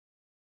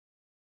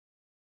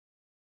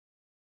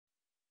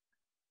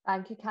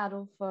Thank you,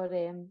 Carol, for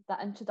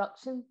that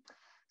introduction.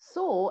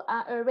 So,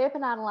 at our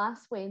webinar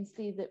last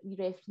Wednesday that we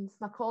referenced,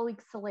 my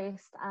colleagues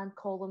Celeste and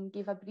Colin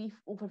gave a brief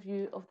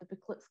overview of the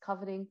booklets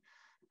covering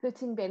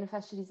putting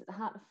beneficiaries at the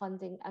heart of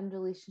funding and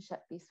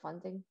relationship-based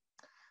funding.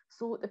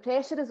 So the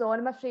pressure is on,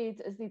 I'm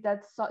afraid, as they did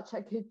such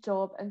a good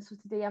job. And so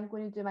today I'm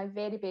going to do my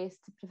very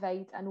best to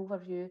provide an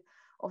overview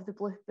of the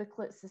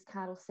booklets, as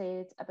Carol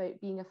said, about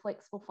being a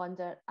flexible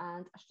funder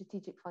and a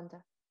strategic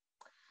funder.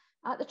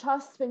 At the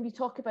Trust, when we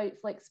talk about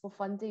flexible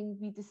funding,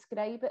 we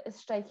describe it as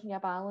striking a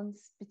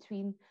balance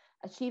between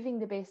achieving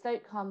the best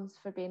outcomes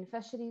for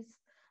beneficiaries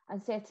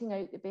and setting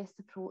out the best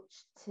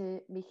approach to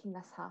making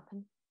this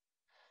happen.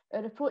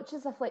 Our approach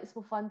as a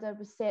flexible funder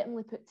was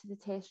certainly put to the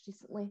test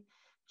recently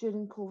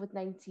during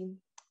COVID-19,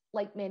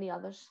 like many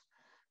others.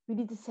 We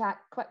needed to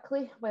act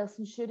quickly whilst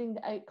ensuring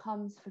the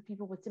outcomes for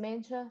people with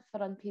dementia,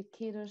 for unpaid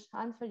carers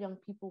and for young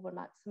people were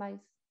maximised.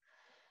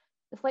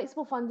 The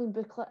flexible funding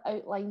booklet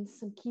outlines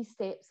some key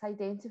steps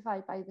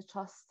identified by the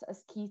Trust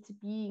as key to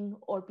being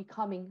or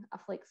becoming a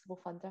flexible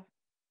funder.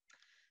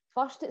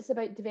 First, it's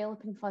about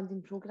developing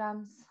funding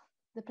programmes.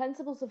 The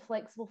principles of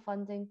flexible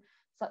funding,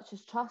 such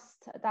as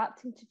trust,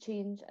 adapting to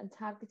change and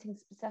targeting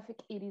specific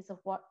areas of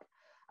work,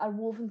 are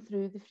woven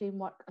through the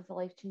framework of the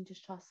Life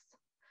Changes Trust.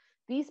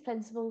 These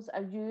principles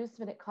are used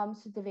when it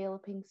comes to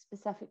developing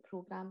specific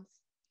programmes.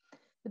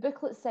 The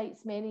booklet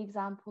cites many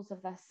examples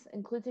of this,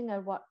 including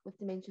our work with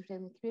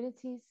dementia-friendly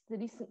communities, the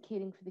recent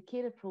Caring for the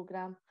Carer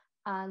programme,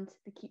 and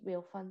the Keep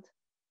Well Fund.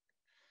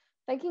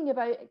 Thinking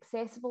about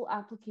accessible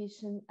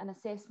application and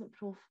assessment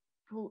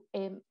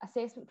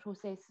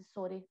processes,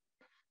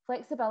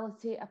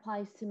 flexibility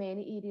applies to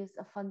many areas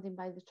of funding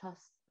by the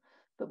Trust,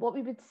 but what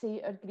we would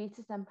say our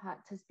greatest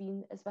impact has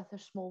been is with our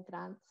small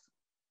grants.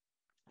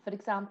 For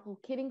example,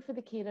 Caring for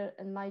the Carer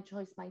and My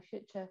Choice, My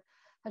Future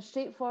have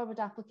straightforward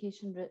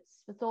application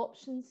routes with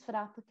options for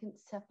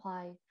applicants to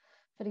apply,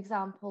 for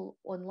example,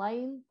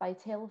 online, by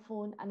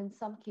telephone, and in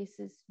some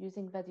cases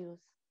using videos.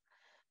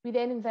 We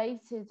then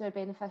invited our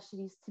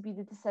beneficiaries to be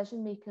the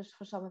decision makers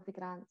for some of the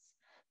grants,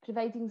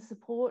 providing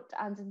support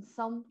and in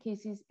some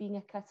cases being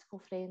a critical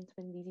friend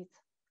when needed,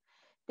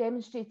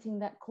 demonstrating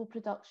that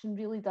co-production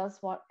really does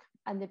work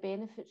and the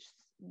benefits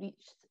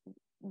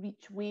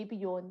reach way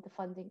beyond the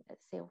funding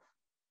itself.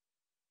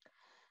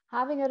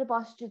 Having a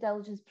robust due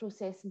diligence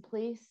process in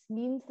place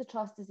means the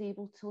Trust is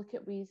able to look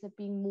at ways of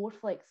being more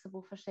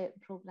flexible for certain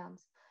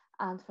programmes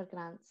and for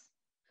grants.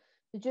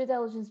 The due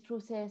diligence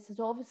process has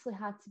obviously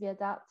had to be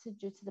adapted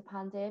due to the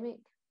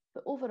pandemic,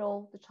 but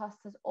overall the Trust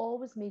has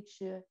always made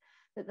sure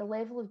that the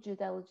level of due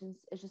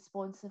diligence is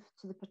responsive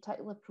to the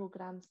particular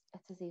programmes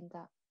it is aimed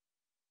at.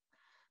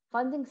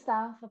 Funding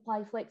staff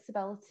apply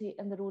flexibility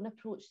in their own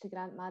approach to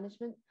grant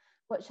management,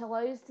 which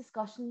allows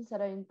discussions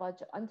around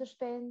budget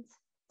underspend,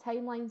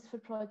 timelines for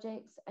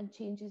projects and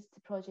changes to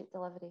project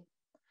delivery.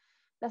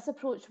 This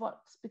approach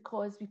works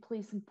because we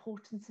place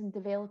importance in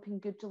developing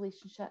good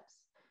relationships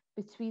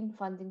between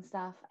funding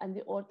staff and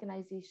the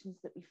organisations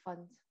that we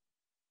fund.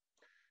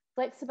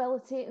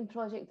 Flexibility in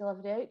project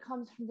delivery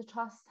outcomes from the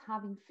Trust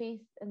having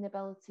faith in the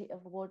ability of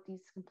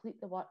awardees to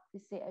complete the work they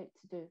set out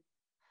to do.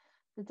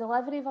 The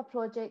delivery of a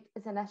project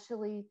is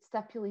initially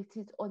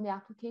stipulated on the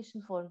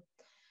application form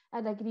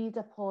and agreed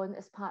upon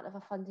as part of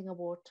a funding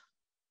award.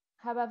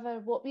 However,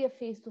 what we have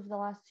faced over the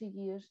last 2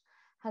 years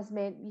has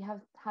meant we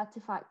have had to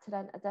factor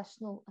in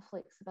additional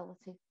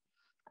flexibility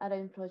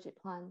around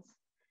project plans,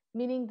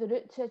 meaning the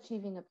route to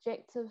achieving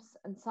objectives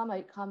and some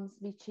outcomes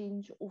may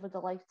change over the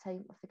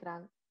lifetime of the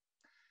grant.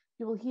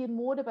 You will hear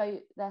more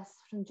about this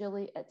from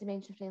Julie at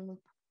Dementia Friendly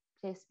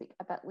Presspeak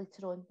a bit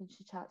later on when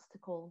she chats to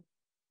Colin.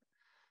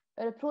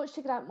 Our approach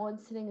to grant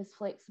monitoring is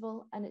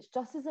flexible, and it's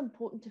just as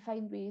important to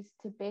find ways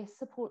to best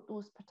support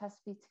those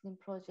participating in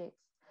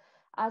projects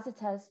as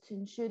it is to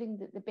ensuring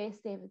that the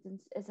best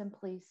evidence is in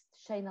place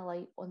to shine a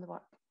light on the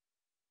work.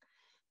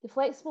 The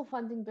flexible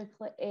funding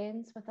booklet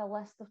ends with a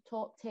list of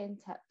top 10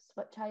 tips,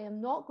 which I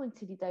am not going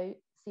to read out,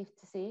 safe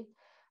to say,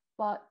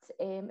 but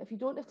if you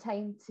don't have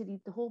time to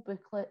read the whole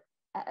booklet,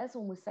 it is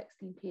only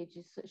 16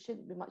 pages, so it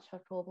shouldn't be much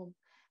of a problem.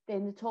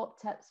 Then the top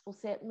tips will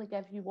certainly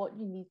give you what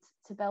you need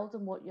to build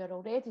on what you're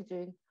already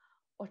doing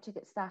or to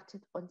get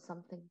started on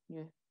something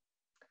new.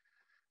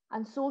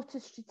 And so to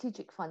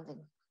strategic funding.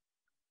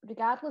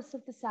 Regardless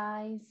of the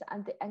size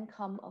and the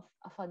income of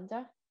a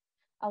funder,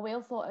 a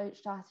well thought out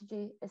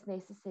strategy is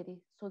necessary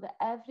so that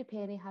every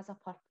penny has a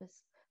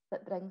purpose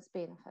that brings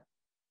benefit.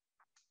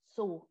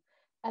 So,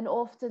 and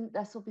often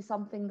this will be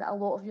something that a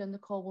lot of you on the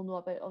call will know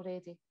about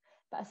already,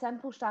 but a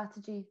simple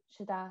strategy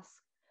should ask,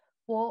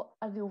 what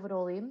are the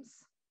overall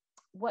aims?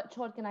 Which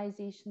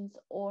organisations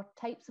or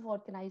types of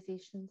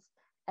organisations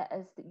it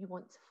is that you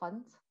want to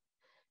fund?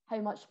 How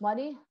much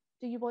money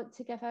do you want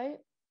to give out?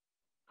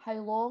 How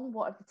long?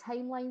 What are the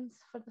timelines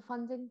for the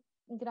funding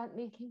and grant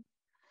making?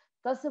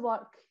 Does the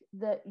work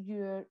that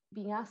you're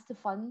being asked to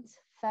fund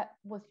fit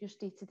with your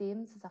stated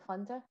aims as a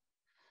funder?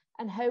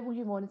 And how will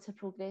you monitor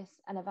progress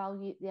and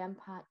evaluate the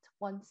impact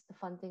once the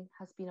funding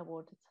has been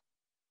awarded?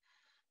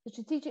 The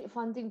strategic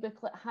funding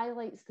booklet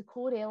highlights the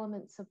core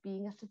elements of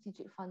being a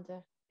strategic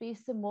funder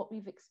based on what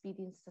we've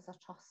experienced as a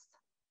trust.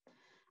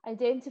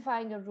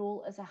 Identifying a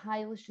role as a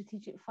highly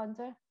strategic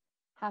funder,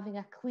 having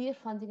a clear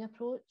funding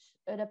approach,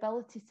 our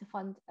ability to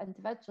fund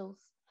individuals,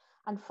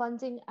 and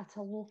funding at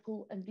a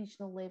local and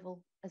regional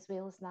level as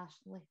well as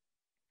nationally.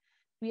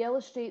 We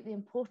illustrate the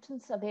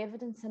importance of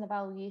evidence and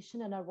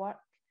evaluation in our work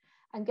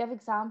and give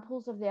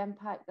examples of the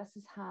impact this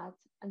has had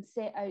and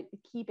set out the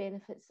key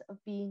benefits of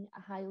being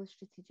a highly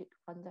strategic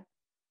funder.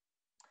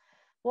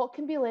 What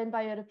can be learned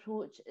by our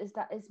approach is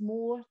that it's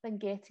more than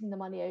getting the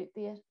money out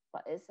there,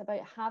 but it's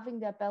about having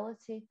the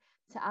ability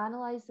to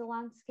analyse the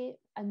landscape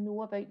and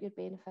know about your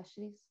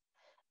beneficiaries.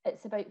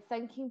 It's about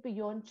thinking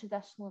beyond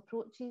traditional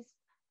approaches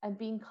and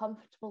being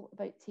comfortable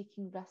about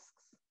taking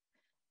risks.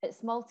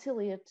 It's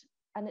multi-layered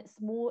and it's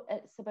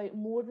about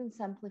more than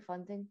simply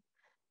funding.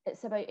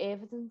 It's about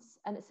evidence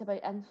and it's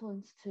about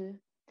influence too.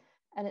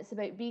 And it's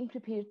about being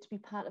prepared to be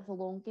part of the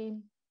long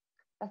game.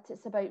 That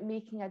it's about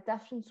making a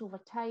difference over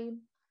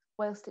time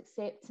whilst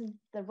accepting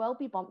there will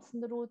be bumps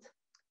in the road.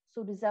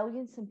 So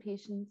resilience and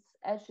patience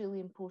is really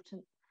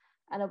important,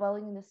 and a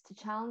willingness to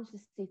challenge the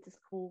status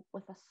quo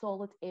with a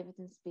solid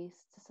evidence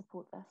base to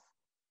support this.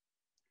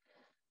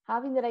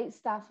 Having the right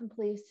staff in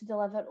place to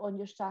deliver on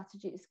your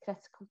strategy is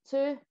critical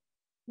too,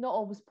 not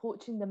always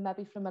poaching them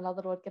maybe from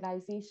another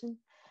organisation.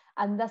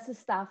 And this is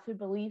staff who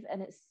believe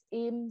in its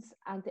aims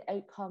and the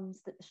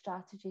outcomes that the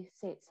strategy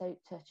sets out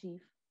to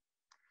achieve.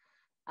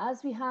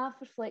 As we have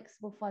for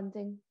flexible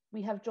funding,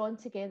 we have drawn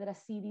together a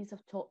series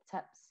of top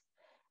tips.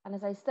 And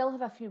as I still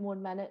have a few more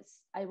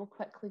minutes, I will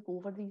quickly go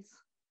over these.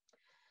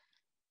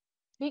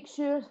 Make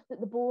sure that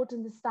the board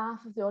and the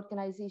staff of the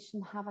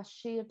organisation have a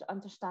shared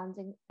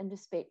understanding and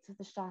respect of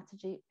the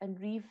strategy and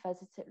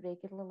revisit it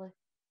regularly.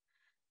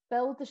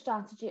 Build the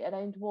strategy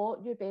around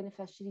what your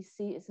beneficiaries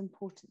say is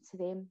important to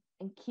them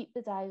and keep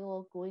the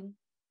dialogue going.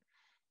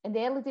 In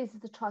the early days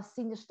of the Trust,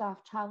 senior staff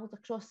travelled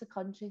across the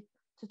country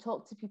to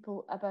talk to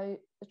people about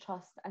the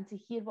Trust and to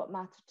hear what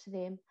mattered to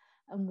them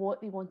and what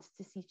they wanted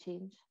to see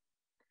change.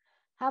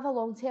 Have a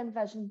long-term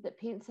vision that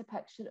paints a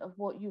picture of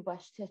what you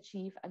wish to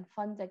achieve and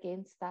fund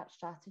against that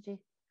strategy.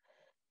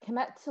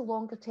 Commit to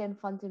longer-term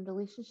funding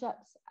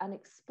relationships and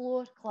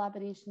explore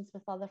collaborations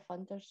with other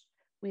funders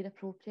where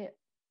appropriate.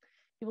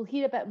 You will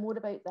hear a bit more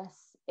about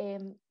this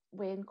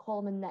when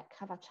Colm and Nick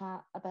have a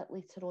chat a bit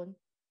later on.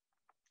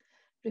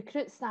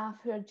 Recruit staff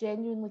who are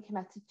genuinely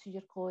committed to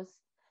your cause,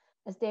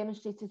 as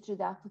demonstrated through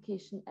the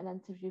application and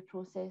interview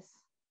process.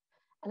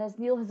 And as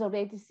Neil has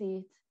already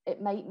said,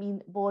 it might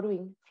mean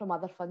borrowing from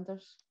other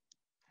funders.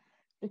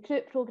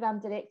 Recruit programme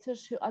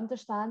directors who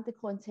understand the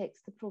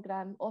context the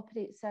programme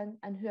operates in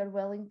and who are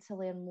willing to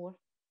learn more.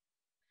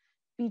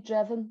 Be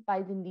driven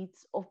by the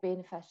needs of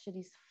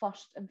beneficiaries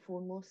first and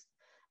foremost,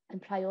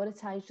 and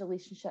prioritise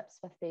relationships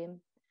with them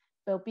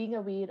while being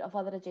aware of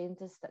other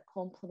agendas that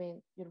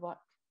complement your work.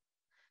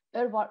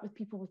 Our work with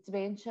people with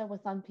dementia,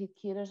 with unpaid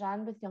carers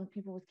and with young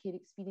people with care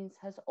experience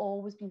has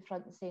always been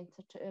front and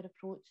centre to our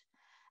approach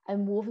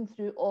and woven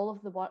through all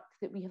of the work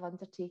that we have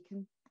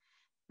undertaken.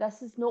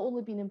 This has not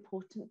only been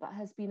important but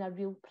has been a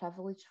real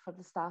privilege for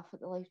the staff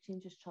at the Life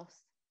Changes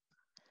Trust.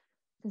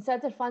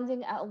 Consider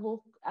funding at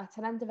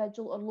an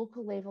individual or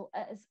local level.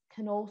 It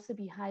can also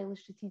be highly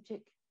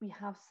strategic. We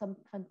have some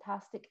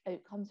fantastic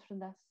outcomes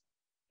from this.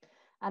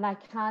 And I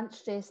can't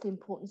stress the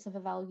importance of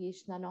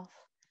evaluation enough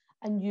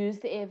and use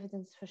the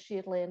evidence for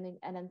shared learning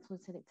and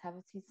influencing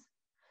activities.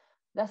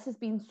 This has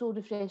been so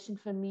refreshing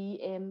for me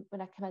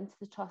when I come into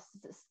the Trust.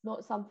 It's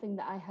not something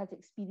that I had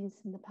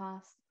experienced in the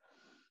past.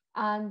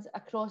 And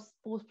across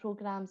both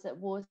programmes, it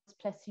was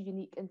pretty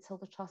unique until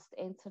the Trust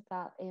entered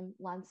that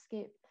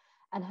landscape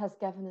and has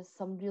given us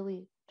some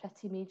really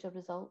pretty major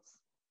results.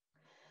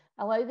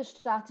 Allow the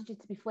strategy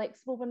to be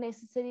flexible where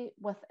necessary,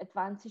 with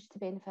advantage to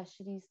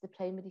beneficiaries the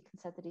primary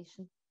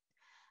consideration.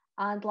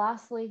 And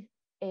lastly,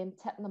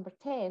 tip number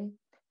 10,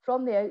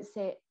 from the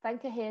outset,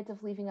 think ahead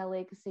of leaving a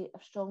legacy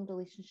of strong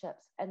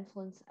relationships,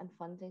 influence and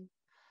funding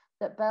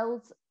that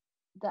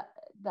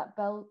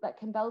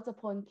can build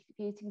upon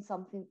creating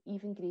something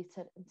even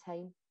greater in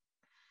time.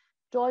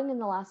 Drawing on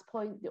the last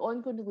point, the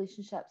ongoing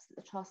relationships that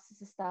the Trust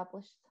has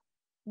established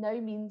now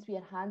means we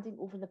are handing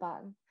over the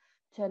baton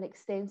to an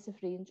extensive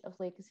range of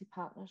legacy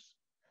partners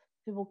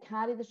who will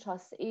carry the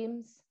Trust's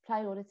aims,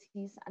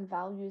 priorities and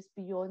values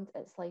beyond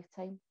its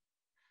lifetime.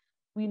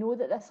 We know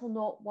that this will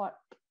not work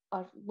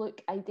or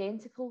look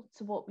identical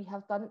to what we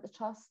have done at the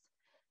Trust,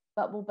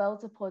 but will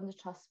build upon the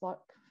Trust's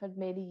work for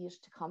many years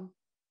to come.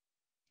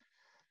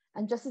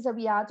 And just as a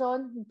wee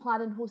add-on, we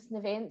plan on hosting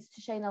events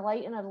to shine a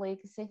light on our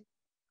legacy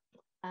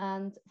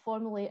and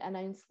formally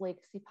announce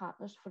legacy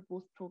partners for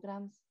both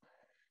programmes.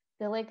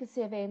 The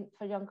legacy event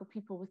for younger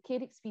people with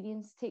care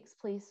experience takes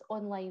place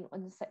online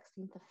on the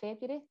 16th of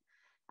February,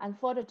 and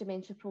for our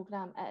dementia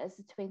programme, it is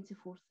the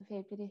 24th of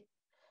February.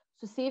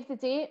 So save the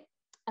date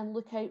and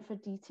look out for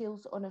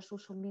details on our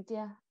social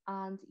media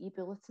and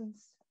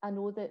e-bulletins. I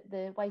know that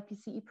the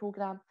YPCE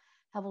programme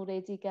have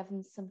already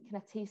given some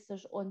kind of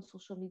tasters on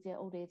social media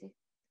already.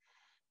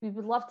 We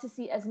would love to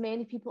see as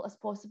many people as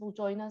possible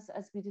join us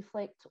as we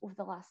reflect over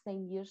the last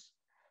 9 years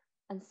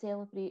and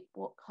celebrate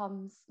what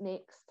comes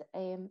next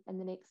in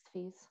the next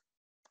phase.